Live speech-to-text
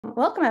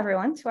Welcome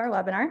everyone to our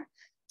webinar.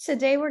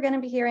 Today we're going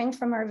to be hearing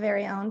from our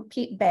very own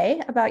Pete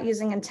Bay about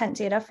using intent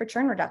data for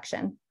churn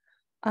reduction.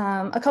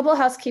 A couple of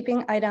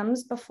housekeeping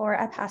items before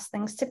I pass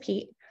things to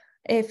Pete.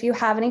 If you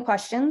have any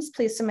questions,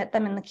 please submit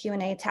them in the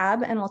Q&A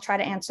tab and we'll try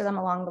to answer them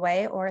along the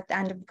way or at the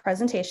end of the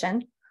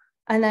presentation.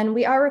 And then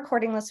we are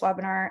recording this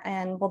webinar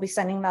and we'll be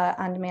sending the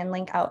on-demand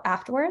link out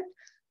afterward.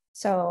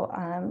 So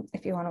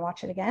if you want to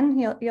watch it again,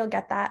 you'll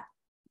get that.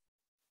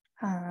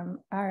 All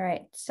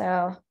right,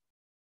 so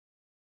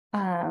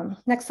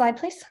next slide,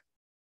 please.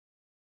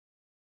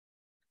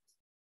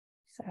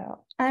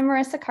 So I'm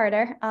Marissa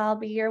Carter. I'll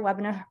be your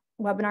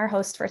webinar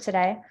host for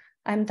today.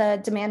 I'm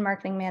the demand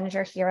marketing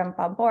manager here at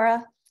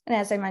Bombora. And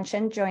as I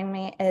mentioned, joining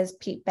me is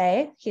Pete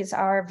Bay. He's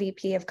our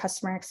VP of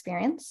customer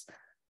experience.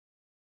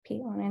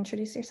 Pete, want to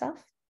introduce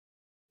yourself?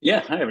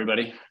 Yeah, hi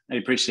everybody. I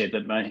appreciate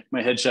that my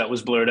headshot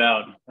was blurred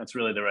out. That's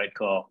really the right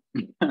call.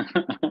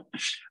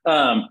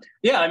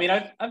 Yeah, I mean,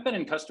 I've been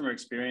in customer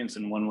experience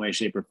in one way,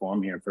 shape, or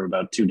form here for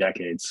about 2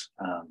 decades.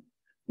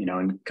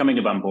 And coming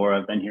to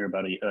Bombora, I've been here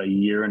about a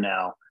year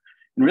now.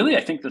 And really,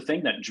 I think the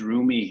thing that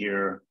drew me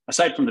here,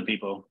 aside from the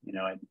people,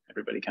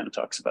 everybody kind of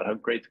talks about how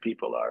great the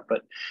people are,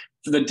 but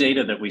the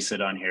data that we sit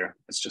on here,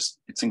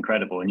 it's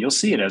incredible. And you'll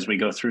see it as we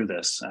go through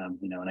this,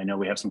 and I know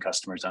we have some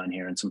customers on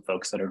here and some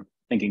folks that are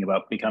thinking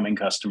about becoming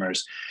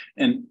customers.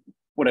 And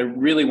what I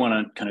really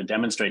want to kind of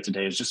demonstrate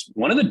today is just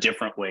one of the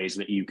different ways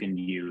that you can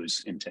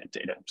use intent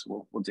data.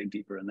 So we'll dig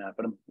deeper in that,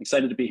 but I'm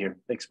excited to be here.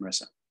 Thanks,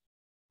 Marissa.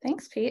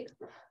 Thanks, Pete.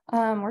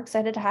 We're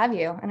excited to have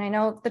you. And I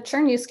know the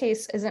churn use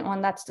case isn't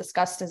one that's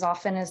discussed as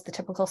often as the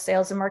typical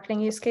sales and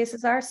marketing use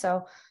cases are.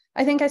 So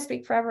I think I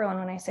speak for everyone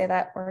when I say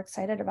that we're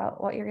excited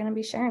about what you're going to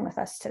be sharing with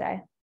us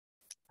today.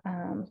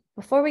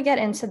 Before we get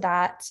into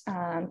that,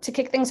 to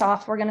kick things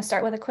off, we're going to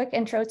start with a quick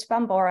intro to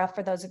Bombora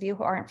for those of you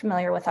who aren't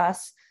familiar with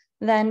us.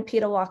 Then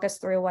Pete will walk us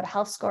through what a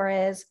health score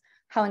is,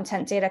 how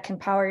intent data can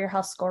power your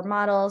health score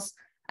models,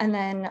 and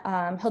then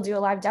he'll do a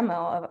live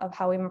demo of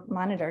how we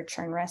monitor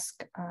churn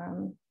risk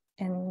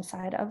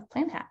inside of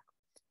PlanHat.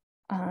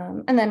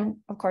 And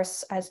then, of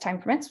course, as time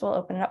permits, we'll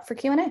open it up for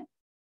Q&A.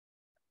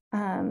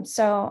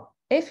 So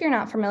if you're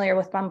not familiar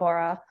with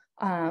Bombora,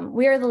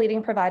 we are the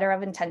leading provider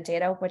of intent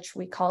data, which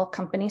we call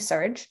Company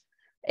Surge.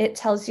 It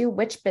tells you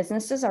which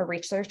businesses are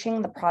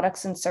researching the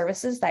products and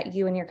services that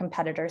you and your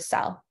competitors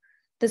sell.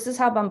 This is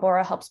how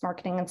Bombora helps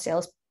marketing and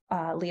sales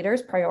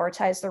leaders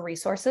prioritize their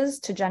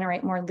resources to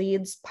generate more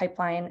leads,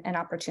 pipeline, and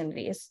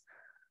opportunities.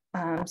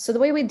 So the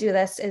way we do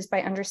this is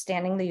by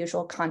understanding the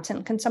usual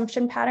content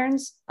consumption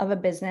patterns of a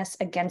business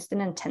against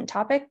an intent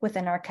topic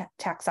within our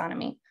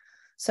taxonomy.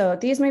 So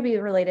these may be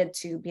related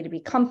to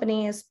B2B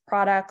companies,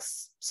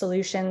 products,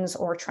 solutions,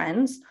 or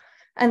trends.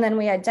 And then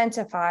we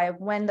identify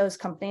when those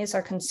companies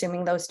are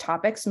consuming those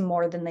topics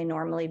more than they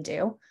normally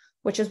do,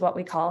 which is what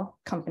we call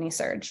company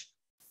surge.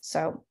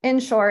 So in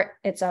short,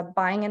 it's a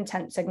buying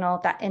intent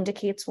signal that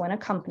indicates when a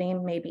company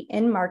may be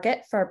in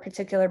market for a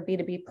particular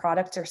B2B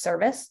product or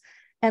service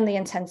and the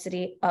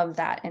intensity of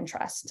that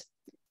interest.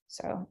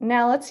 So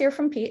now let's hear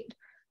from Pete.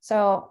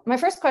 So my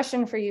first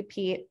question for you,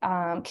 Pete,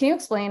 can you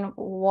explain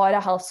what a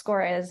health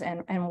score is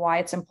and why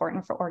it's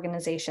important for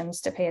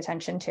organizations to pay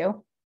attention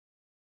to?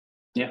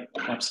 Yeah,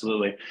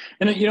 absolutely.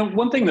 And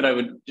one thing that I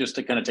would just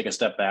to kind of take a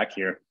step back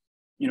here,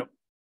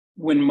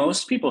 when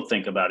most people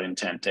think about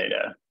intent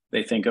data,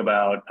 they think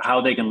about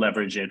how they can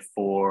leverage it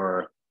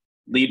for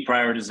lead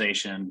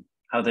prioritization,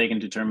 how they can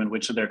determine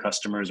which of their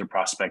customers or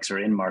prospects are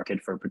in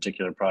market for a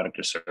particular product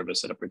or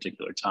service at a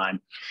particular time.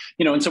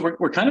 And so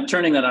we're kind of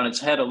turning that on its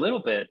head a little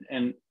bit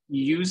and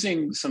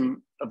using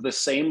some of the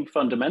same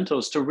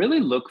fundamentals to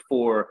really look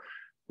for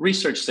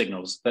research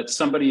signals that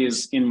somebody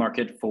is in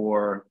market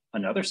for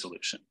another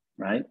solution,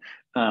 right?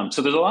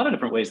 So there's a lot of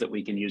different ways that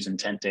we can use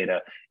intent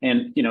data.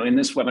 And, in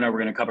this webinar, we're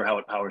going to cover how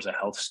it powers a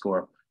health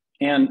score.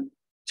 And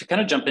to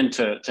kind of jump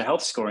into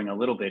health scoring a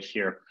little bit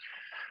here,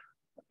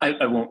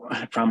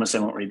 I promise I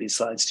won't read these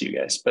slides to you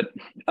guys, but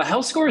a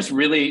health score is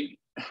really,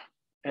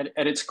 at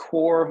its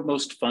core,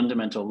 most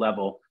fundamental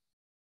level,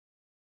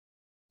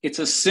 it's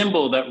a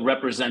symbol that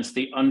represents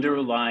the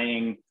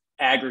underlying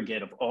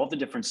aggregate of all the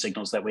different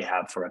signals that we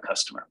have for a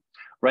customer,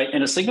 right?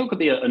 And a signal could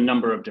be a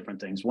number of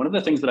different things. One of the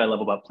things that I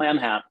love about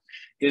PlanHat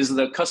is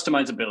the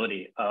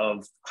customizability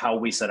of how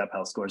we set up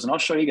health scores. And I'll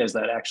show you guys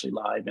that actually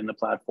live in the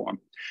platform.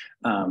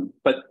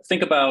 But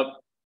think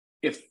about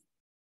if,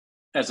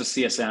 as a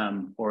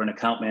CSM or an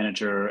account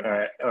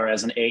manager or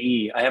as an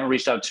AE, I haven't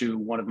reached out to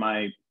one of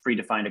my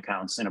predefined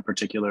accounts in a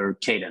particular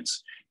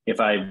cadence.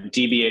 If I've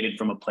deviated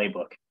from a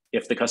playbook,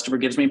 if the customer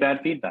gives me bad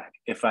feedback,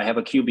 if I have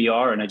a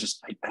QBR and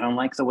I don't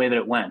like the way that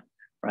it went,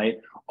 right?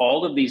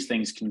 All of these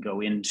things can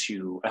go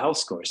into a health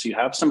score. So you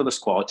have some of this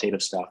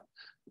qualitative stuff,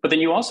 but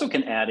then you also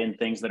can add in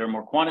things that are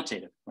more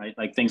quantitative, right?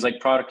 Like things like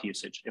product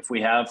usage. If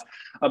we have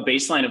a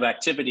baseline of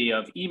activity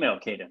of email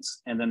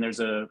cadence, and then there's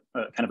a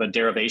kind of a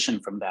derivation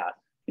from that,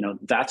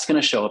 that's going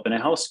to show up in a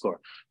health score.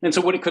 And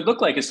so what it could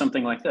look like is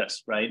something like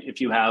this, right? If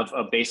you have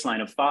a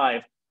baseline of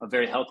 5, a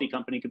very healthy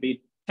company could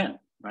be 10,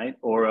 right?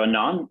 Or an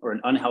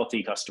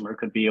unhealthy customer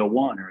could be a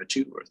 1 or a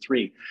 2 or a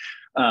 3.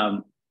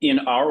 in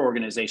our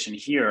organization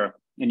here,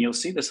 and you'll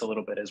see this a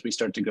little bit as we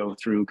start to go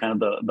through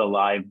kind of the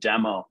live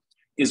demo,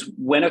 is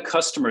when a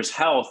customer's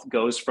health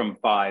goes from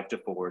 5 to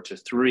 4 to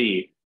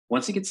 3,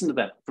 once it gets into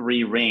that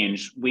 3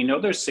 range, we know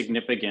there's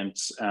significant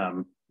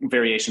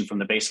variation from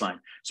the baseline.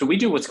 So we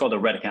do what's called a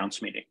red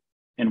accounts meeting.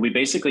 And we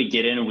basically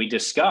get in and we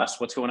discuss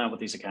what's going on with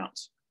these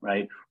accounts,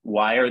 right?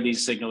 Why are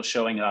these signals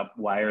showing up?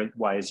 Why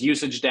is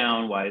usage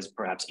down? Why is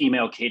perhaps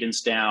email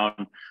cadence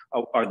down?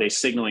 Are they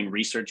signaling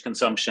research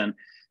consumption?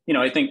 You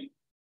know, I think,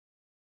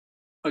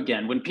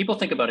 again, when people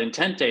think about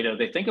intent data,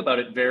 they think about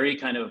it very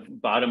kind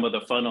of bottom of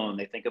the funnel, and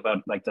they think about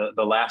like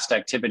the last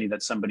activity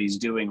that somebody's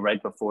doing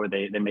right before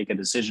they make a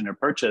decision or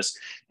purchase.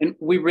 And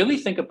we really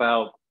think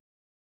about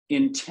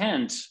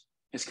intent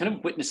is kind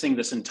of witnessing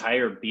this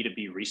entire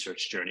B2B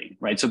research journey,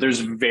 right? So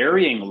there's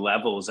varying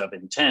levels of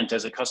intent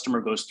as a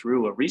customer goes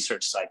through a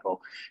research cycle.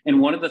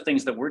 And one of the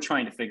things that we're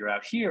trying to figure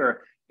out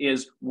here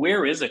is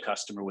where is a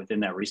customer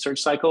within that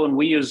research cycle? And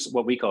we use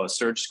what we call a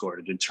surge score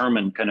to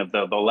determine kind of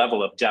the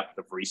level of depth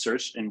of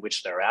research in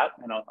which they're at.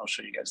 And I'll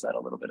show you guys that a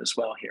little bit as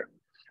well here.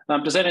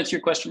 Does that answer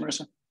your question,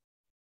 Marissa?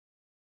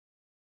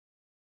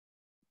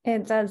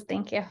 It does,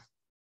 thank you.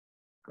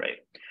 Great.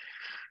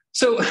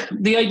 So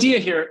the idea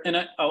here, and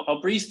I'll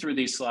breeze through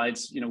these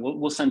slides, you know,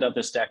 we'll send out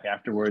this deck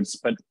afterwards,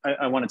 but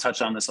I want to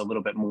touch on this a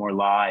little bit more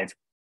live.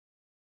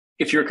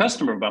 If you're a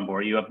customer of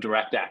Bombora, you have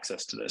direct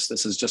access to this.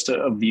 This is just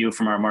a view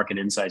from our market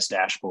insights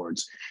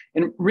dashboards.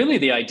 And really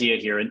the idea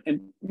here, and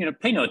you know,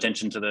 pay no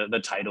attention to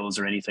the titles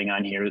or anything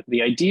on here.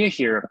 The idea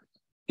here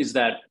is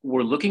that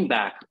we're looking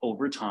back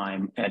over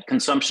time at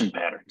consumption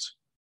patterns.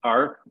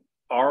 Are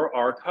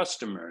our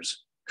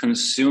customers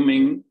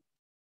consuming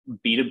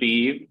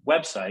B2B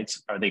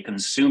websites? Are they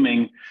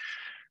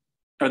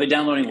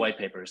downloading white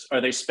papers?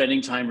 Are they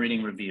spending time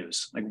reading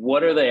reviews? Like,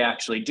 what are they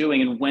actually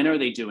doing and when are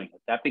they doing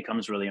it? That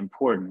becomes really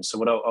important. So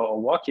what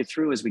I'll walk you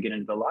through as we get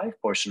into the live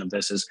portion of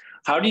this is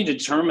how do you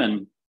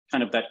determine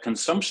kind of that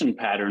consumption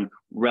pattern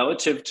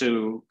relative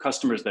to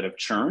customers that have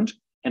churned?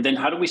 And then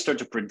how do we start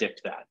to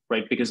predict that,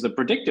 right? Because the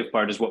predictive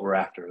part is what we're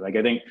after. Like,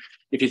 I think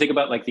if you think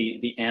about like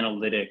the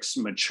analytics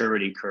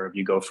maturity curve,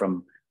 you go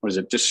from,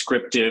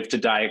 descriptive to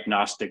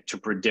diagnostic to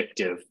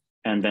predictive,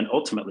 and then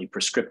ultimately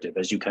prescriptive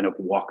as you kind of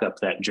walk up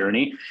that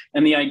journey.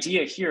 And the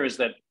idea here is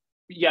that,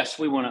 yes,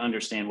 we want to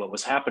understand what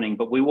was happening,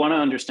 but we want to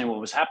understand what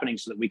was happening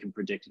so that we can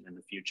predict it in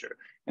the future.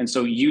 And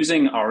so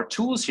using our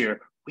tools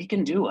here, we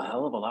can do a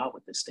hell of a lot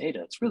with this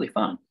data. It's really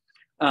fun.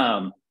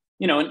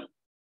 You know, and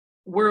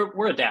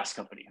we're a DaaS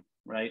company,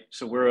 right?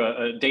 So we're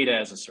a data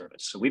as a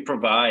service. So we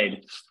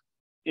provide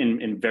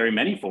in very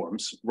many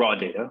forms, raw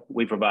data.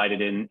 We provide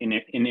it in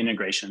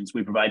integrations.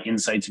 We provide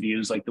insights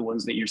views like the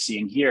ones that you're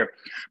seeing here.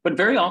 But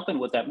very often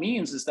what that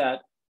means is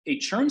that a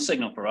churn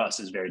signal for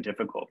us is very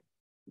difficult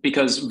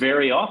because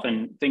very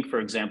often, think for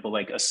example,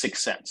 like a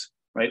 6sense,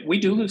 right? We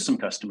do lose some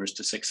customers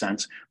to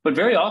 6sense, but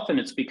very often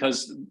it's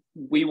because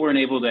we weren't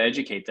able to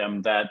educate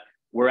them that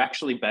we're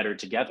actually better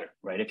together,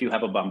 right? If you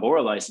have a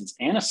Bombora license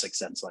and a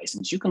 6sense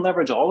license, you can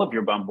leverage all of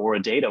your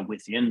Bombora data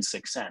within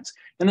 6sense.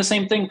 And the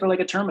same thing for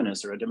like a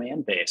terminus or a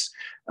demand base.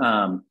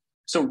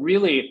 So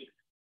really,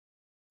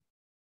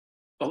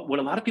 what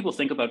a lot of people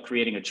think about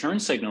creating a churn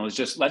signal is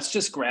just, let's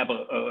just grab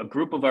a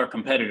group of our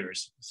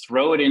competitors,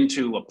 throw it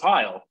into a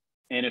pile.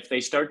 And if they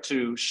start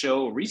to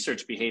show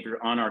research behavior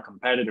on our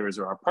competitors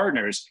or our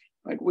partners,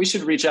 like, we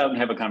should reach out and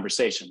have a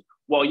conversation.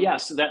 Well,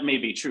 yes, that may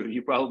be true.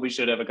 You probably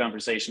should have a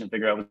conversation and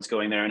figure out what's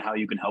going there and how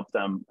you can help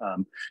them,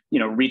 you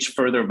know, reach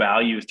further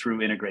value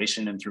through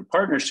integration and through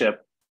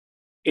partnership.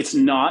 It's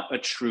not a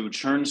true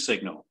churn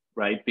signal,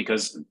 right?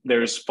 Because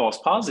there's false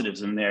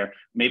positives in there.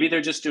 Maybe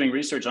they're just doing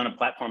research on a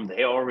platform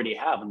they already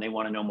have and they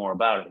want to know more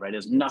about it, right? It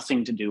has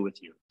nothing to do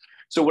with you.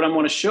 So what I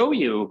want to show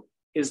you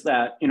is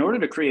that in order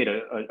to create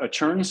a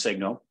churn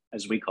signal,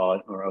 as we call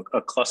it, or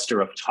a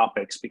cluster of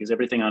topics, because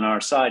everything on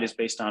our side is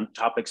based on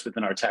topics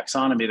within our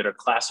taxonomy that are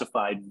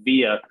classified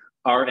via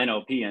our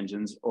NLP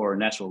engines or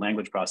natural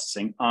language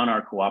processing on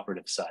our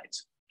cooperative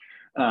sites.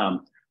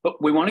 But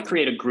we want to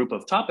create a group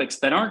of topics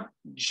that aren't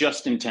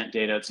just intent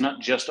data. It's not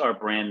just our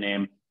brand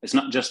name. It's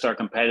not just our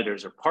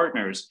competitors or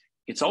partners.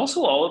 It's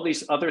also all of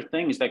these other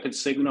things that could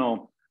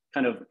signal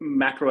kind of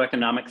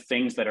macroeconomic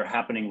things that are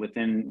happening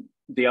within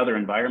the other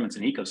environments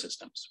and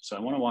ecosystems. So I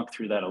want to walk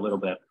through that a little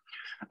bit.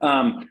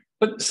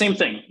 But same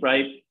thing,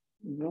 right?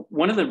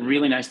 One of the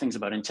really nice things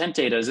about intent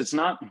data is it's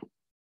not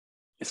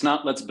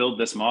let's build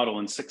this model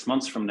and 6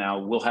 months from now,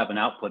 we'll have an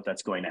output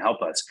that's going to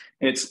help us.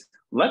 It's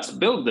let's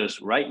build this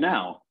right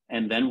now,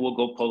 and then we'll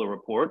go pull a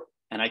report.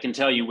 And I can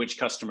tell you which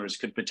customers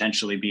could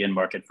potentially be in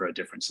market for a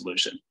different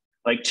solution.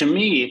 Like, to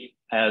me,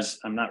 as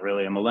I'm not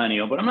really a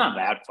millennial, but I'm not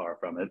that far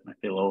from it. I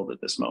feel old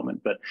at this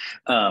moment, but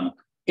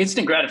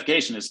instant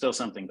gratification is still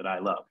something that I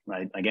love,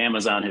 right? Like,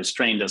 Amazon has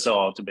trained us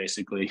all to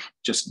basically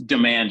just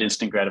demand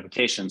instant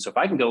gratification. So if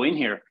I can go in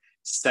here,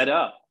 set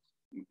up,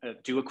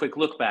 do a quick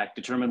look back,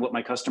 determine what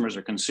my customers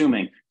are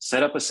consuming,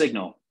 set up a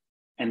signal,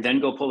 and then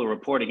go pull a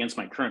report against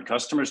my current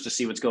customers to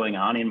see what's going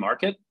on in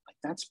market, like,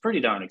 that's pretty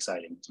darn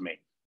exciting to me.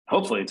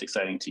 Hopefully it's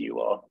exciting to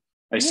you all.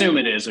 I assume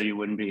it is, or you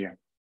wouldn't be here.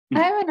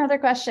 I have another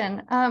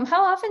question.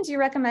 How often do you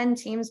recommend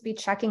teams be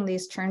checking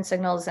these churn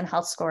signals and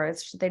health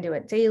scores? Should they do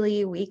it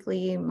daily,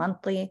 weekly,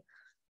 monthly?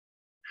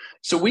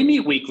 So we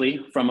meet weekly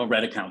from a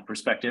Red account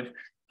perspective,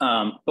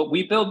 but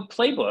we build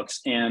playbooks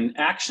and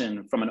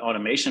action from an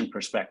automation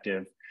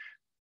perspective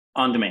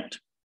on demand,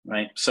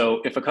 right?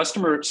 So if a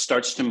customer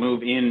starts to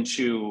move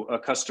into a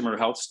customer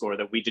health score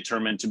that we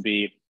determine to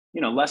be,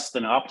 less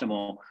than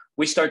optimal,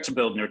 we start to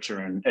build nurture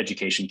and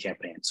education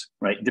campaigns,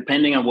 right?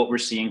 Depending on what we're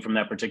seeing from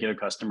that particular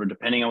customer,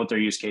 depending on what their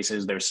use case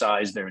is, their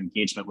size, their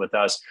engagement with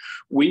us,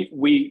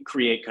 we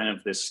create kind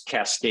of this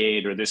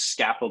cascade or this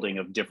scaffolding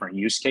of different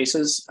use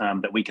cases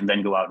that we can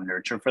then go out and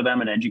nurture for them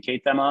and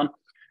educate them on.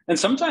 And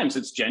sometimes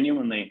it's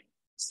genuinely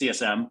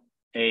CSM,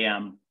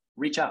 AM,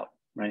 reach out,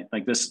 right?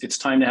 Like this, it's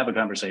time to have a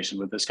conversation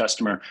with this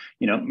customer.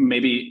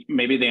 Maybe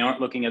they aren't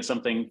looking at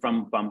something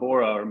from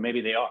Bombora, or maybe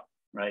they are,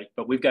 right?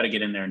 But we've got to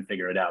get in there and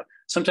figure it out.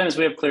 Sometimes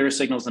we have clearer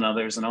signals than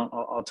others, and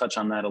I'll touch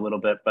on that a little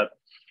bit. But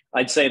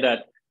I'd say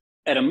that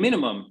at a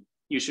minimum,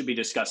 you should be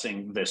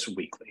discussing this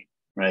weekly,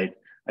 right?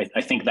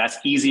 I think that's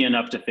easy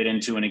enough to fit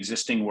into an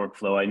existing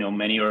workflow. I know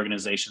many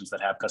organizations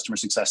that have customer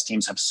success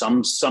teams have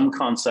some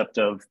concept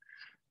of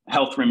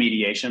health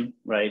remediation,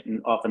 right?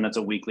 And often that's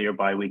a weekly or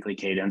biweekly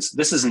cadence.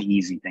 This is an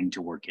easy thing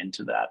to work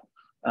into that.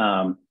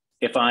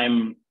 If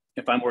I'm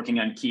working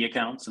on key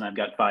accounts and I've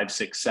got 5,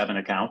 6, 7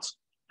 accounts,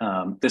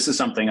 this is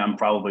something I'm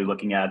probably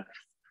looking at,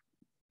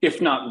 if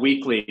not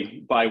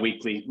weekly,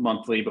 bi-weekly,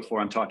 monthly,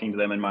 before I'm talking to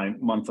them in my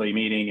monthly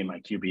meeting, in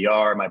my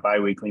QBR, my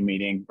bi-weekly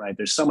meeting, right?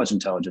 There's so much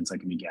intelligence that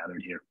can be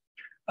gathered here.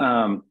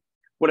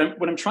 What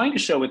I'm trying to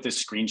show with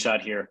this screenshot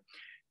here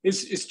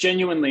is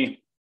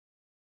genuinely,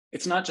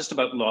 it's not just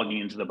about logging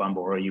into the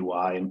Bombora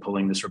UI and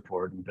pulling this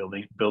report and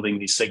building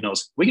these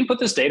signals. We can put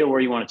this data where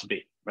you want it to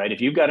be, right?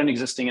 If you've got an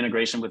existing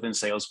integration within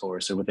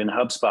Salesforce or within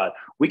HubSpot,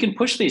 we can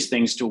push these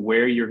things to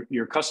where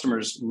your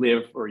customers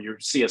live or your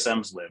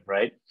CSMs live,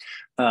 right?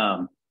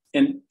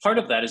 And part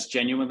of that is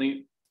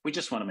genuinely, we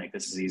just want to make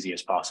this as easy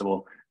as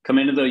possible. Come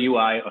into the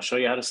UI, I'll show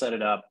you how to set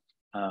it up.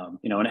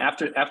 And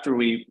after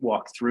we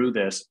walk through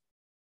this,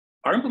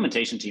 our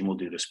implementation team will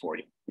do this for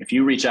you. If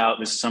you reach out,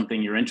 this is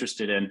something you're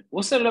interested in,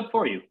 we'll set it up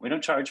for you. We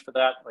don't charge for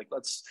that. Like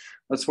let's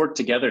work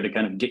together to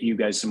kind of get you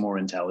guys some more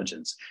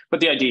intelligence.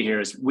 But the idea here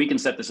is we can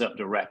set this up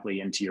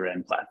directly into your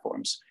end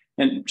platforms.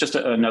 And just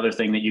another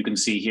thing that you can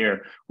see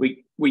here,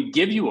 we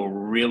give you a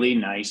really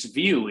nice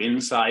view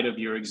inside of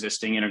your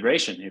existing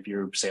integration. If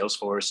you're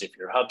Salesforce, if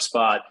you're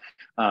HubSpot,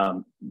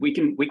 we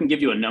can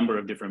give you a number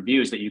of different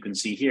views that you can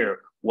see here.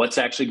 What's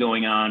actually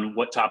going on?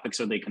 What topics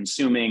are they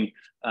consuming?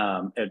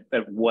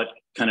 At what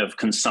kind of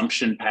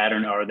consumption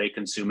pattern are they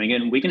consuming?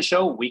 And we can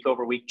show week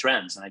over week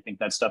trends. And I think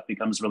that stuff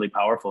becomes really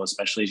powerful,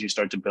 especially as you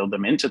start to build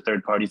them into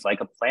third parties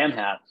like a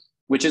PlanHat,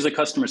 which is a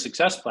customer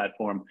success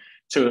platform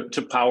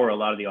to power a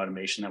lot of the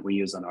automation that we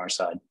use on our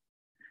side.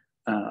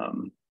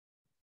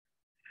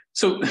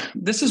 So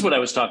this is what I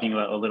was talking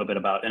about a little bit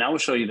about, and I will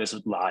show you this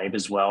live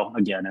as well.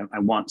 Again, I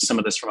want some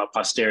of this from a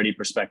posterity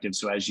perspective.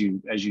 So as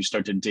you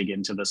start to dig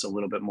into this a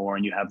little bit more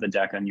and you have the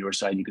deck on your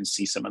side, you can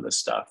see some of this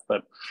stuff.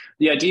 But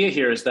the idea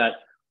here is that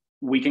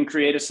we can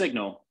create a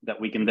signal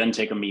that we can then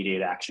take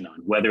immediate action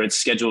on, whether it's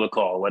schedule a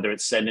call, whether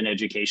it's send an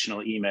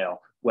educational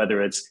email,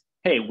 whether it's,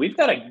 hey, we've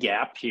got a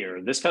gap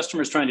here. This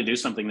customer is trying to do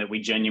something that we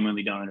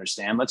genuinely don't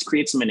understand. Let's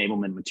create some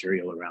enablement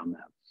material around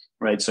that,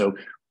 right? So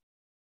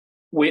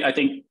I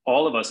think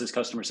all of us as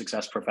customer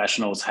success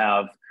professionals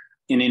have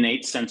an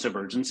innate sense of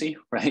urgency,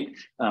 right?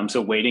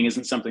 So waiting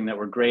isn't something that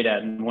we're great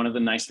at. And one of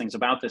the nice things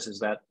about this is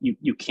that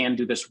you can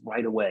do this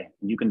right away.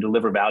 You can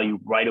deliver value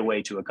right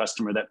away to a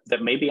customer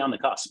that may be on the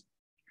cusp.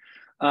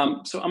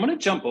 So I'm going to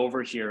jump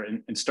over here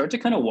and start to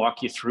kind of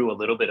walk you through a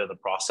little bit of the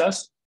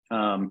process.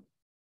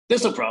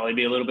 This will probably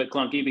be a little bit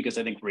clunky because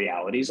I think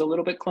reality is a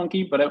little bit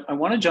clunky, but I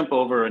want to jump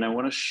over and I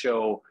want to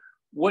show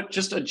what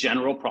just a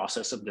general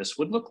process of this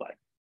would look like.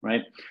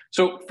 Right.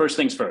 So first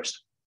things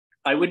first,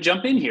 I would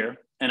jump in here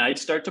and I'd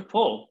start to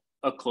pull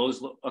a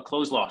close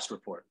loss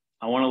report.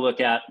 I want to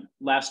look at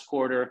last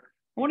quarter.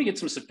 I want to get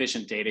some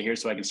sufficient data here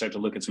so I can start to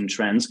look at some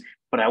trends,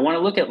 but I want to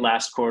look at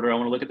last quarter. I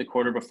want to look at the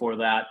quarter before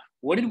that.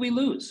 What did we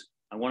lose?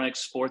 I want to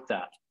export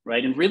that.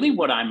 Right. And really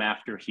what I'm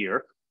after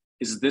here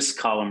is this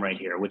column right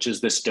here, which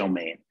is this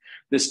domain.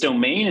 This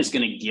domain is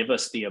going to give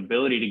us the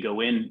ability to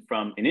go in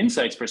from an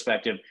insights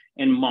perspective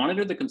and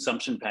monitor the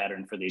consumption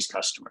pattern for these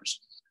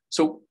customers.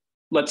 So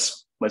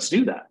let's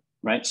do that,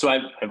 right? So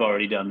I've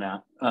already done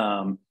that.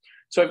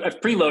 So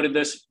I've preloaded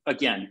this.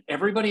 Again,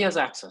 everybody has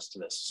access to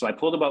this. So I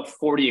pulled about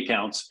 40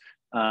 accounts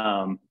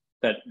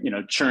that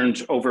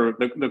churned over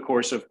the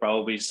course of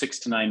probably 6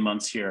 to 9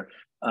 months here.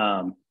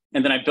 And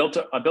then I built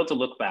a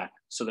look back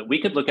so that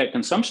we could look at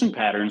consumption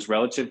patterns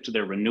relative to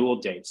their renewal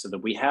dates so that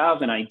we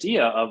have an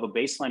idea of a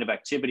baseline of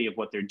activity of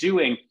what they're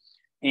doing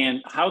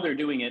and how they're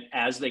doing it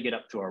as they get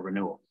up to our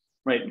renewal.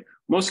 Right.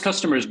 Most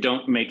customers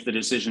don't make the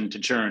decision to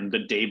churn the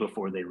day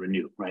before they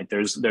renew, right?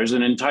 There's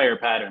an entire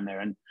pattern there.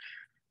 And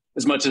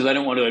as much as I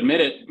don't want to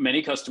admit it,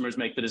 many customers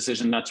make the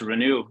decision not to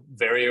renew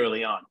very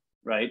early on,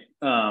 right?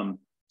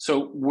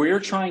 So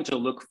we're trying to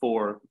look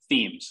for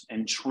themes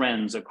and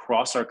trends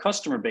across our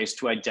customer base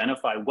to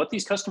identify what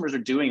these customers are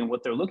doing and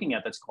what they're looking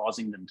at that's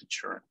causing them to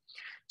churn.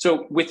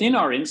 So within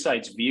our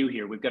insights view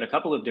here, we've got a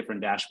couple of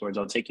different dashboards.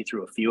 I'll take you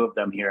through a few of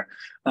them here.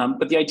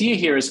 But the idea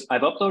here is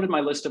I've uploaded my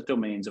list of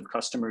domains of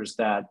customers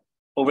that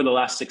over the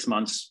last 6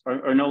 months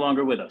are no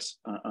longer with us,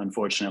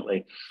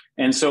 unfortunately.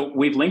 And so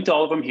we've linked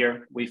all of them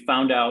here. We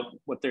found out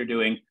what they're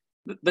doing.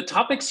 The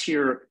topics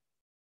here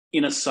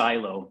in a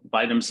silo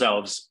by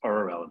themselves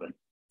are irrelevant,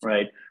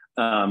 right?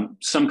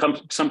 Some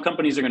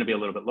companies are going to be a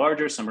little bit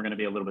larger. Some are going to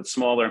be a little bit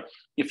smaller.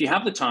 If you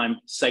have the time,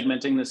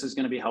 segmenting this is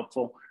going to be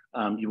helpful.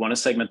 You want to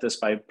segment this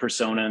by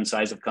persona and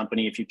size of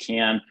company if you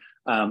can.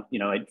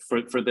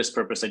 For this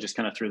purpose, I just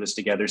kind of threw this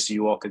together so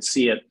you all could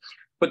see it.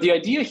 But the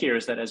idea here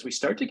is that as we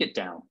start to get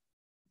down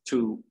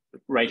to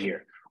right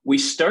here, we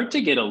start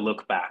to get a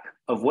look back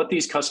of what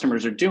these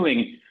customers are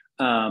doing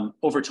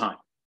over time,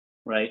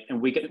 right?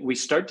 And we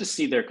start to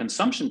see their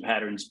consumption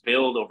patterns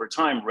build over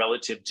time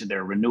relative to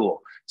their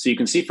renewal. So you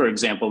can see, for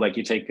example, like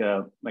you take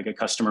like a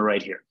customer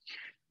right here.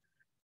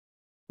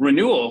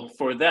 Renewal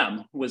for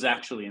them was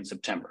actually in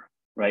September,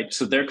 right?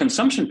 So their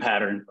consumption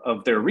pattern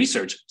of their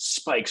research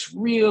spikes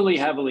really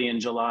heavily in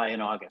July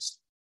and August.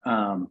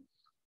 And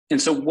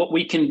so what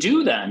we can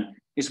do then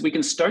is we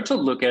can start to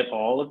look at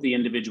all of the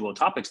individual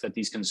topics that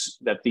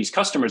these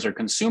customers are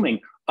consuming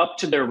up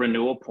to their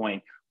renewal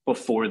point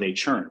before they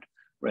churned,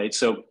 right?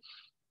 So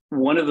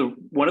one of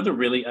the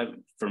really,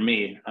 for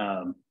me,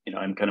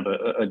 I'm kind of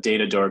a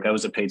data dork. I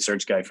was a paid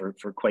search guy for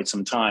quite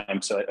some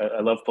time. So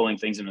I love pulling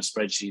things into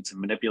spreadsheets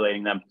and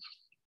manipulating them.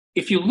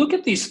 If you look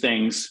at these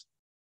things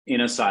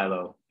in a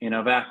silo, in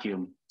a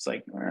vacuum, it's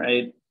like, all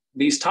right,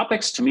 these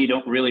topics to me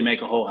don't really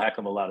make a whole heck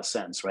of a lot of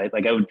sense, right?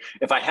 Like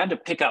if I had to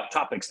pick out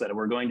topics that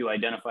were going to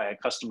identify a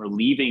customer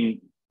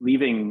leaving,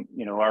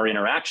 our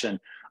interaction,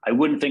 I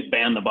wouldn't think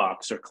ban the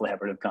box or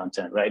collaborative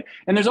content, right?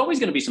 And there's always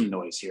going to be some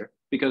noise here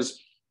because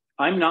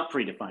I'm not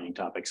predefining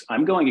topics.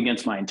 I'm going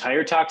against my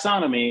entire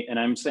taxonomy and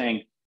I'm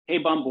saying, hey,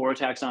 Bombora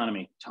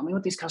taxonomy, tell me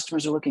what these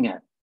customers are looking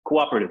at.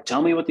 Cooperative,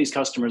 tell me what these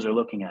customers are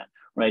looking at,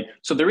 right?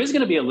 So there is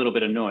going to be a little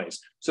bit of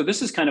noise. So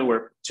this is kind of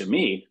where, to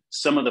me,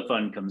 some of the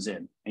fun comes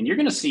in. And you're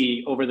going to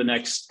see over the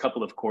next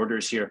couple of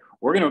quarters here,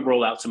 we're going to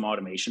roll out some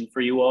automation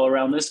for you all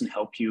around this and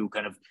help you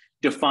kind of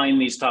define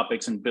these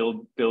topics and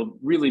build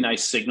really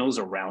nice signals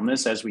around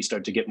this as we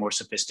start to get more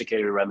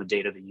sophisticated around the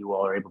data that you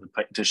all are able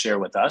to share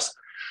with us.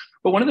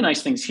 But one of the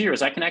nice things here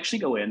is I can actually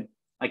go in,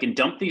 I can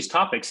dump these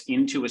topics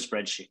into a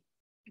spreadsheet,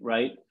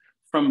 right?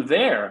 From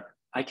there,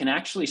 I can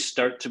actually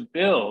start to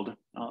build,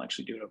 I'll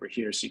actually do it over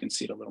here so you can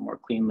see it a little more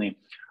cleanly.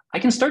 I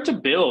can start to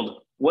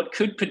build what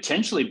could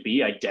potentially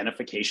be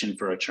identification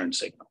for a churn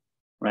signal,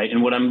 right?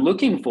 And what I'm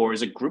looking for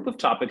is a group of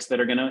topics that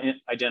are going to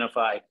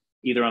identify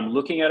either I'm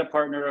looking at a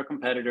partner or a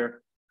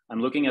competitor, I'm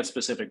looking at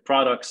specific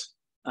products,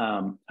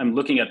 I'm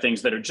looking at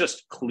things that are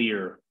just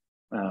clear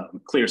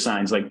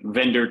signs like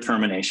vendor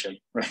termination,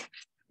 right?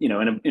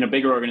 In a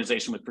bigger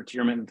organization with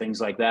procurement and things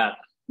like that,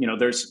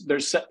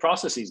 there's set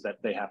processes that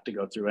they have to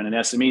go through. And an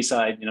SME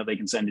side, they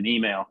can send an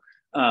email.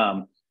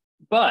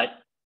 But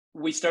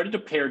we started to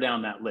pare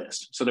down that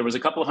list. So there was a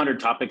couple of hundred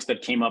topics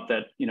that came up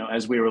that,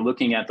 as we were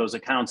looking at those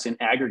accounts in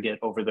aggregate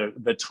over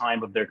the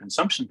time of their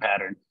consumption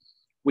pattern,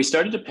 we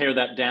started to pare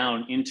that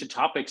down into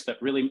topics that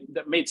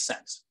made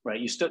sense, right?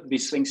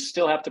 These things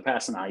still have to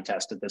pass an eye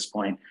test at this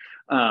point.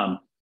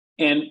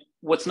 And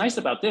what's nice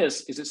about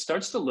this is it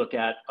starts to look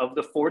at, of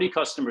the 40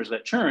 customers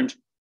that churned,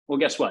 well,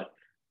 guess what?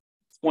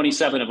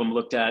 27 of them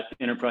looked at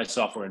enterprise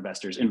software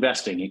investors,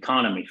 investing,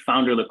 economy,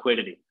 founder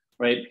liquidity,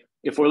 right?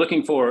 If we're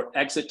looking for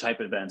exit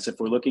type events, if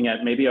we're looking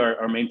at maybe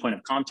our main point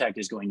of contact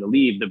is going to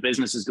leave, the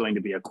business is going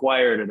to be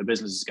acquired or the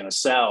business is going to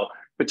sell,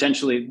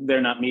 potentially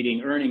they're not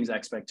meeting earnings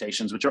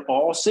expectations, which are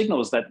all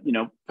signals that,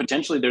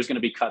 potentially there's going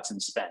to be cuts in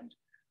spend,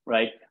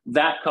 right?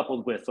 That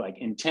coupled with like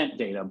intent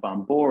data,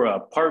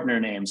 Bombora, partner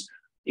names,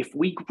 if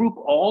we group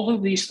all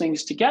of these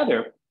things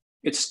together,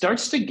 it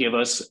starts to give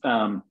us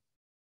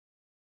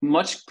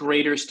much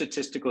greater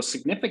statistical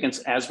significance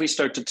as we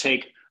start to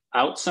take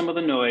out some of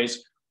the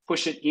noise,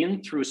 push it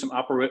in through some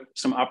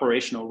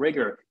operational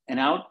rigor, and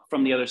out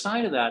from the other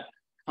side of that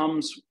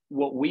comes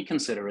what we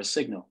consider a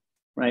signal,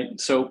 right?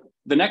 So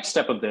the next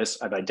step of this,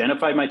 I've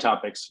identified my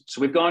topics. So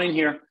we've gone in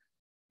here,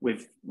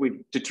 we've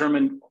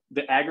determined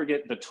the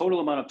aggregate, the total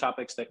amount of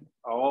topics that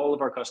all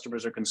of our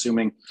customers are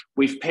consuming.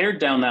 We've pared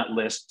down that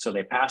list so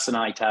they pass an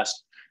eye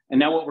test. And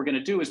now what we're going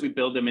to do is we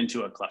build them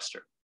into a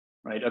cluster.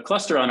 Right, a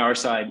cluster on our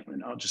side,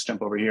 and I'll just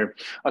jump over here.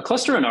 A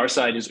cluster on our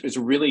side is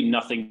really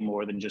nothing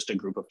more than just a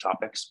group of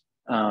topics.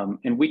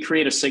 And we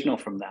create a signal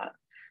from that.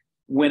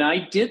 When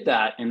I did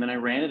that, and then I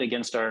ran it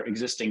against our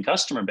existing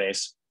customer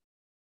base,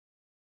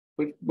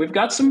 we've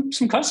got some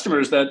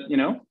customers that,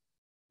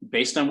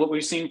 based on what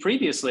we've seen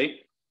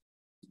previously,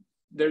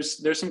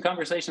 there's some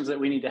conversations that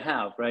we need to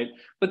have, right?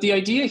 But the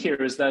idea here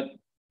is that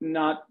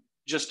not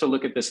just to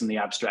look at this in the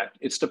abstract,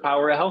 it's to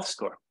power a health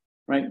score,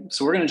 right?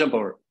 So we're going to jump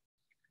over.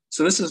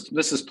 So this is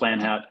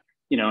PlanHat,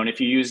 and if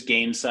you use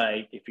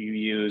Gainsight, if you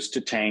use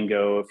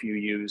Tatango, if you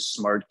use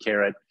Smart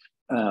Carrot,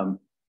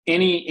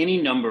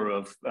 Any number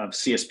of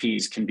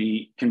CSPs can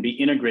be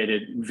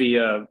integrated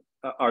via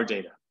our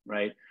data,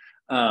 right?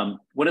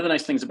 One of the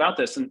nice things about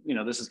this, and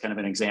this is kind of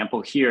an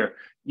example here,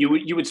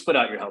 you would split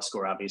out your health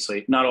score.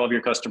 Obviously, not all of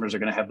your customers are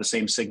going to have the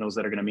same signals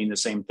that are going to mean the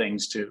same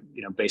things to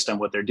based on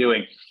what they're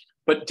doing.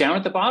 But down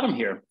at the bottom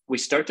here, we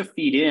start to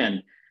feed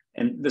in,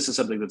 and this is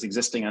something that's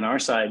existing on our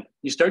side.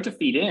 You start to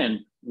feed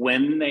in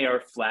when they are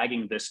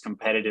flagging this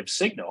competitive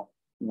signal,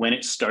 when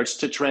it starts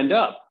to trend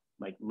up.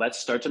 Like, let's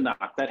start to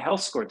knock that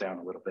health score down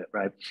a little bit,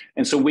 right?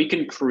 And so we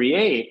can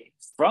create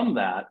from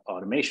that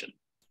automation.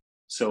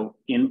 So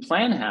in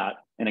PlanHat,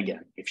 and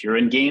again, if you're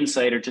in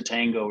Gainsight or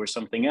Tatango or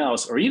something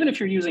else, or even if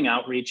you're using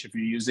Outreach, if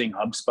you're using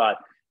HubSpot,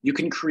 you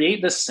can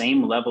create the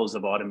same levels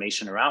of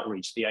automation or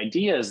outreach. The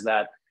idea is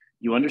that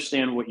you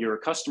understand what your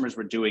customers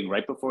were doing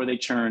right before they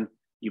churn,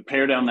 you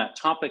pare down that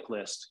topic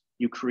list,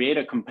 you create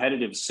a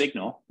competitive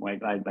signal,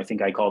 like I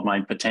think I called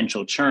mine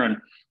potential churn,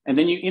 and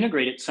then you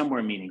integrate it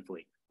somewhere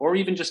meaningfully. Or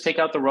even just take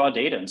out the raw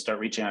data and start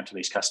reaching out to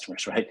these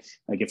customers, right?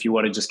 Like if you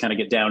want to just kind of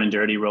get down and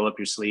dirty, roll up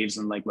your sleeves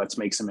and like, let's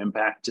make some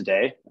impact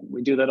today.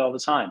 We do that all the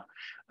time.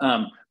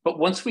 But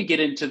once we get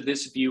into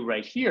this view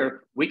right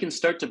here, we can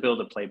start to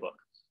build a playbook.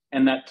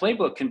 And that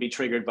playbook can be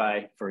triggered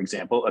by, for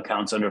example,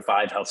 accounts under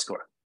 5 health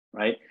score,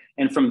 right?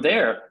 And from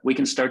there, we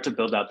can start to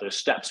build out those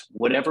steps,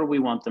 whatever we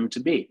want them to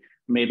be.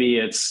 Maybe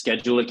it's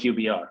schedule a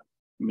QBR.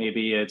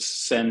 Maybe it's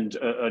send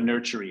a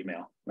nurture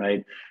email,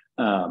 right?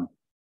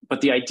 But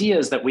the idea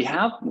is that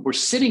we're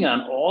sitting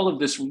on all of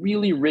this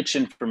really rich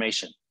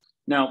information.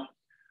 Now,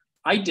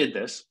 I did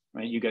this,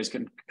 right? You guys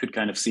could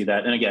kind of see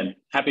that. And again,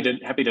 happy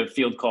to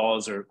field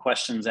calls or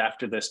questions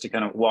after this to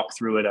kind of walk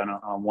through it on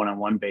a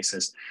one-on-one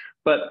basis.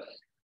 But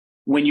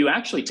when you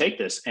actually take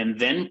this and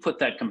then put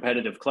that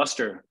competitive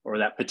cluster or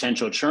that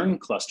potential churn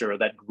cluster or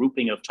that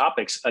grouping of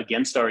topics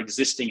against our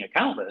existing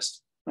account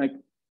list, like,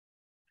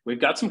 we've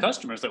got some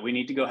customers that we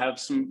need to go have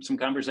some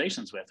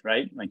conversations with,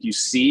 right? Like, you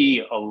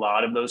see a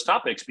lot of those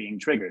topics being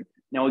triggered.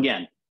 Now,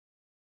 again,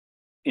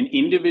 an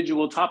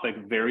individual topic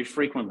very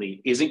frequently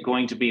isn't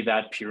going to be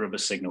that pure of a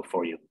signal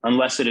for you,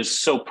 unless it is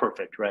so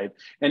perfect, right?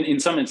 And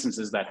in some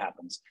instances that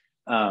happens.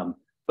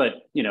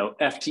 But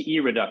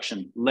FTE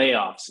reduction,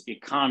 layoffs,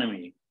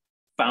 economy,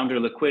 founder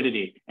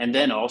liquidity, and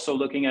then also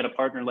looking at a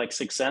partner like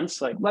 6 Sense,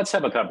 like, let's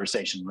have a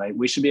conversation, right?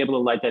 We should be able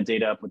to light that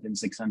data up within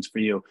 6 Sense for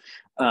you.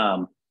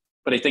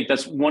 But I think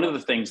that's one of the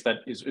things that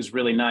is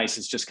really nice,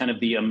 is just kind of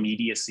the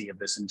immediacy of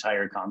this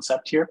entire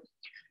concept here.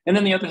 And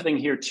then the other thing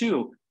here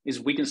too,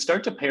 is we can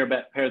start to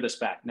pair this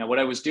back. Now, what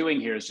I was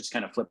doing here is just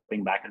kind of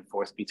flipping back and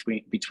forth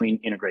between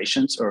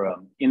integrations or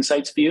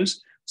insights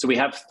views. So we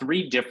have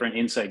 3 different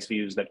insights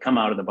views that come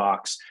out of the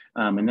box.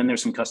 And then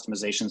there's some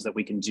customizations that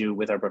we can do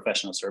with our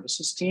professional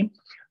services team.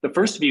 The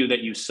first view that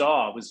you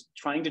saw was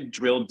trying to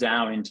drill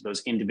down into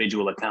those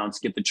individual accounts,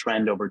 get the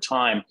trend over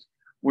time.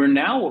 We're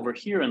now over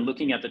here and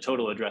looking at the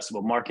total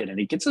addressable market, and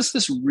it gets us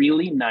this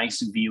really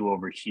nice view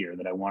over here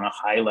that I want to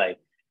highlight,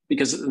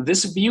 because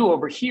this view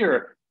over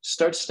here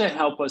starts to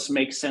help us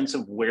make sense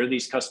of where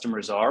these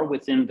customers are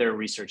within their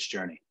research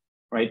journey,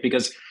 right?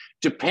 Because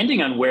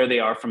depending on where they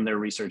are from their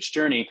research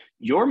journey,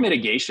 your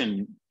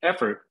mitigation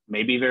effort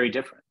may be very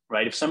different,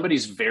 right? If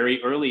somebody's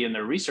very early in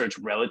their research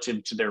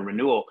relative to their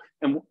renewal,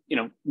 and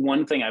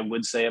one thing I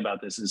would say about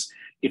this is,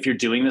 if you're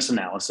doing this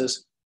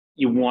analysis,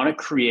 you want to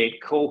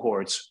create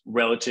cohorts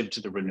relative to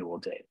the renewal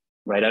date,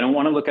 right? I don't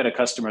want to look at a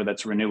customer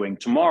that's renewing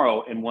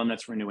tomorrow and one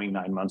that's renewing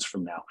 9 months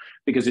from now,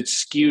 because it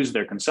skews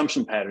their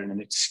consumption pattern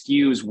and it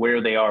skews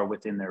where they are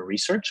within their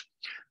research.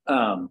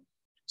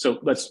 So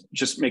let's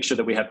just make sure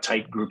that we have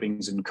tight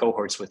groupings and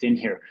cohorts within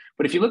here.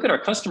 But if you look at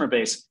our customer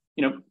base,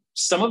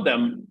 some of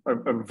them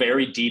are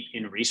very deep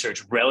in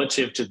research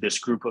relative to this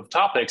group of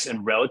topics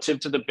and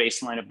relative to the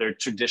baseline of their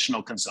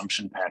traditional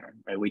consumption pattern,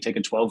 right? We take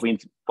a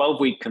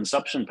 12-week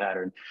consumption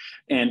pattern.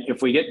 And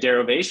if we get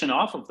derivation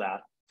off of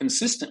that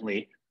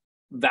consistently,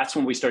 that's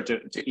when we start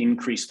to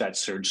increase that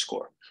surge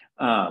score.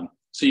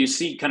 So you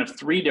see kind of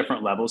 3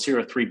 different levels here,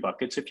 or 3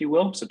 buckets, if you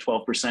will. So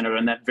 12% are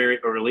in that very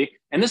early.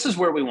 And this is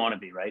where we want to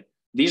be, right?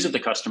 These are the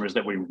customers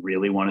that we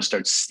really want to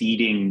start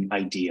seeding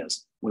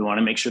ideas. We want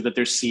to make sure that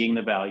they're seeing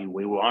the value.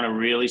 We want to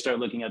really start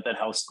looking at that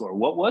health score.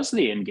 What was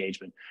the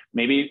engagement?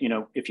 Maybe,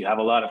 if you have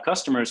a lot of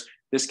customers,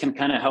 this can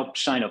kind of help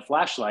shine a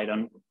flashlight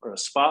on, or a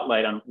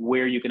spotlight on,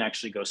 where you can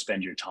actually go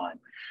spend your time.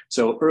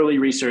 So early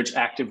research,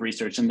 active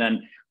research. And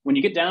then when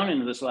you get down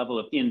into this level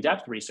of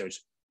in-depth research,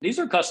 these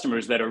are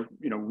customers that are,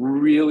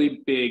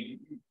 really big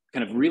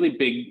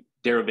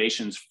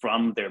derivations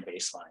from their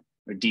baseline,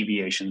 or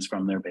deviations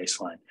from their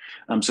baseline.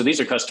 So these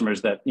are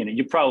customers that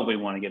you probably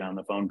want to get on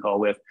the phone call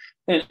with.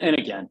 And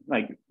again,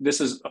 like, this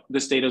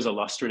data is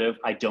illustrative.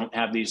 I don't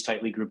have these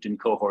tightly grouped in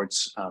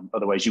cohorts.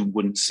 Otherwise, you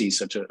wouldn't see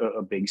such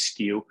a big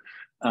skew.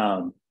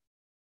 But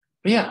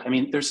yeah, I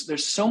mean,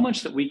 there's so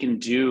much that we can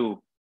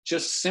do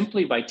just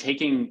simply by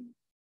taking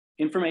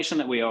information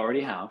that we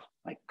already have,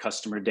 like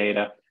customer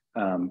data,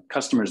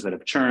 customers that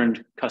have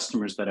churned,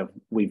 customers that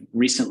we've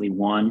recently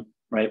won,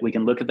 right? We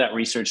can look at that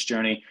research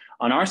journey,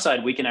 On our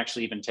side, we can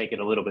actually even take it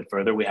a little bit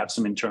further. We have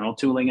some internal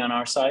tooling on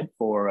our side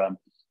for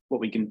what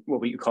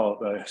we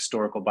call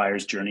historical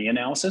buyer's journey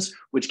analysis,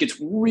 which gets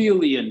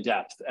really in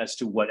depth as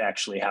to what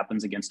actually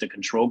happens against a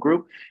control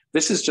group.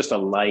 This is just a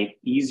light,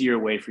 easier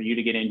way for you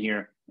to get in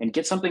here and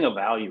get something of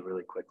value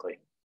really quickly.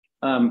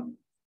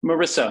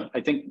 Marissa,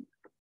 I think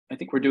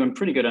we're doing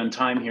pretty good on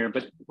time here,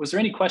 but was there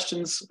any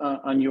questions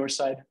on your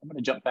side? I'm going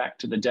to jump back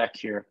to the deck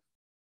here.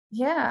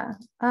 Yeah.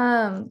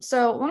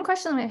 So one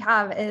question we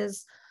have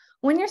is,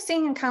 when you're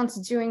seeing accounts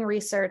doing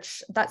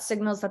research that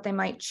signals that they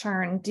might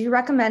churn, do you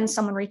recommend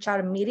someone reach out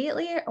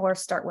immediately or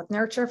start with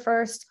nurture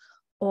first,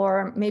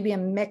 or maybe a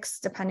mix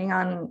depending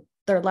on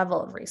their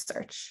level of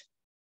research?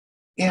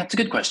 Yeah, it's a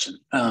good question.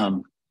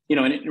 And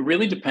it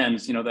really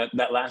depends,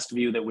 that last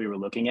view that we were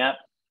looking at,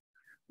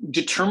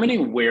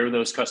 determining where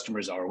those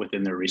customers are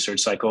within their research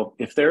cycle.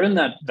 If they're in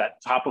that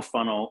top of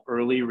funnel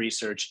early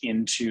research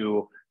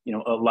into,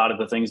 a lot of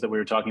the things that we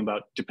were talking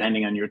about,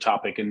 depending on your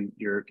topic and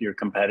your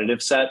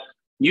competitive set,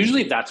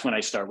 usually that's when I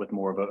start with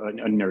more of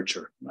a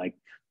nurture. Like,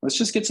 let's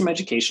just get some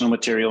educational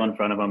material in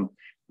front of them.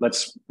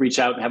 Let's reach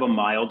out and have a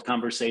mild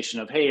conversation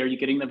of, hey, are you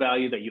getting the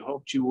value that you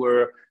hoped you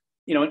were?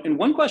 And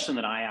one question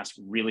that I ask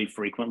really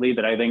frequently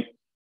that I think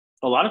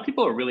a lot of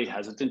people are really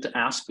hesitant to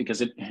ask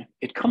because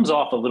it comes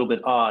off a little bit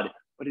odd,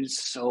 but it is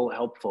so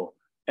helpful.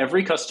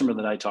 Every customer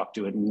that I talk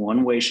to in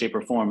one way, shape,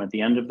 or form at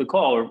the end of the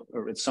call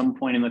or at some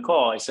point in the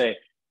call, I say,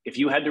 if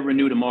you had to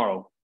renew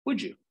tomorrow,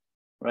 would you?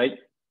 Right?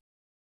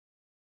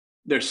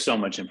 There's so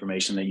much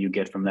information that you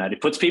get from that.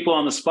 It puts people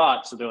on the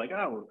spot. So they're like,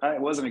 oh, I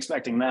wasn't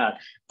expecting that.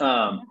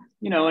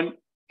 And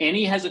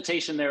any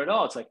hesitation there at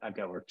all, it's like, I've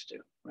got work to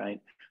do,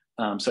 right?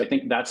 So I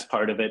think that's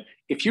part of it.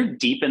 If you're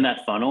deep in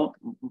that funnel,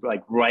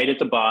 like right at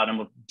the bottom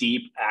of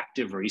deep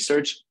active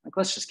research, like,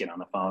 let's just get on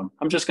the phone.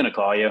 I'm just going to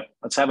call you.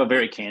 Let's have a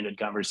very candid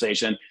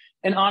conversation.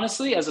 And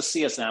honestly, as a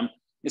CSM,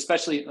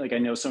 especially like I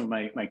know some of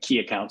my key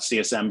accounts,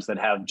 CSMs that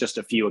have just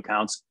a few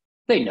accounts,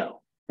 they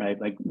know, right?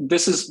 Like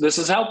this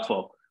is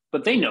helpful,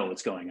 but they know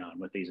what's going on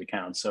with these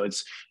accounts. So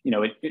it's,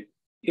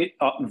 it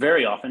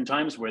very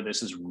oftentimes where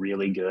this is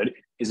really good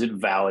is it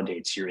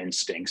validates your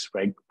instincts,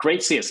 right?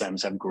 Great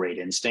CSMs have great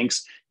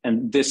instincts,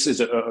 and this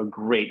is a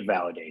great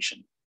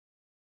validation.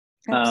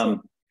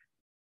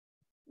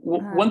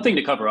 One thing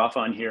to cover off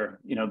on here,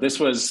 this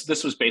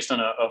was based on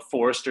a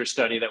Forrester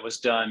study that was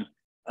done,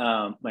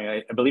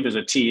 I believe it was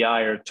a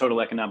TEI or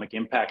total economic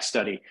impact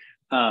study,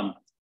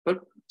 but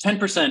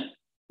 10%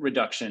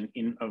 reduction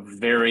in a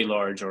very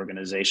large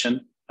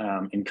organization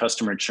in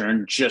customer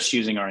churn just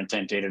using our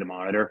intent data to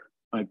monitor.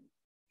 Like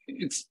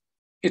it's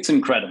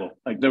incredible.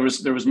 Like there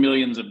was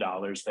millions of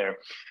dollars there.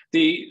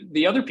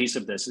 The other piece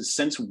of this is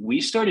since we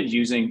started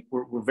using,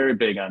 we're very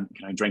big on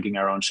drinking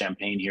our own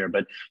champagne here,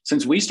 but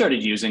since we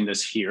started using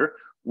this here,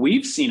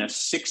 we've seen a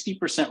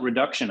 60%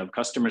 reduction of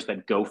customers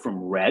that go from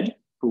red,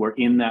 who are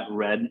in that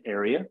red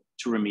area,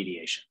 to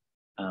remediation.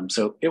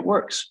 So it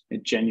works.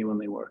 It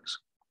genuinely works.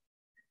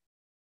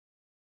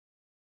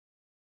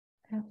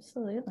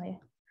 Absolutely.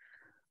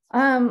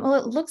 Well,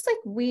 it looks like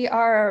we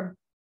are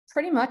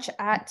pretty much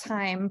at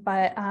time,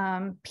 but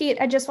Pete,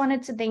 I just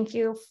wanted to thank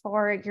you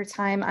for your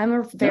time. I'm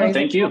a very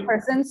visual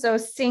person, so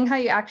seeing how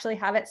you actually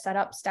have it set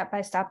up step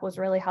by step was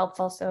really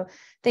helpful. So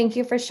thank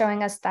you for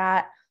showing us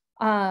that.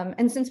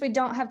 And since we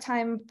don't have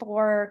time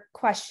for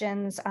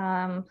questions,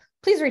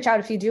 please reach out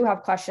if you do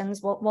have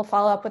questions. We'll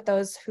follow up with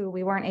those who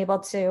we weren't able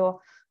to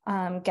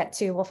get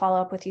to. We'll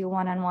follow up with you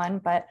one-on-one,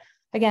 but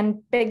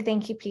again, big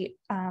thank you, Pete,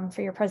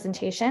 for your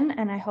presentation.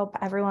 And I hope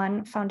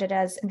everyone found it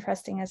as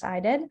interesting as I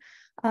did.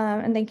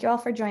 And thank you all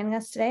for joining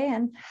us today,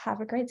 and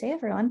have a great day,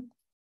 everyone.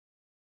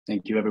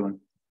 Thank you, everyone.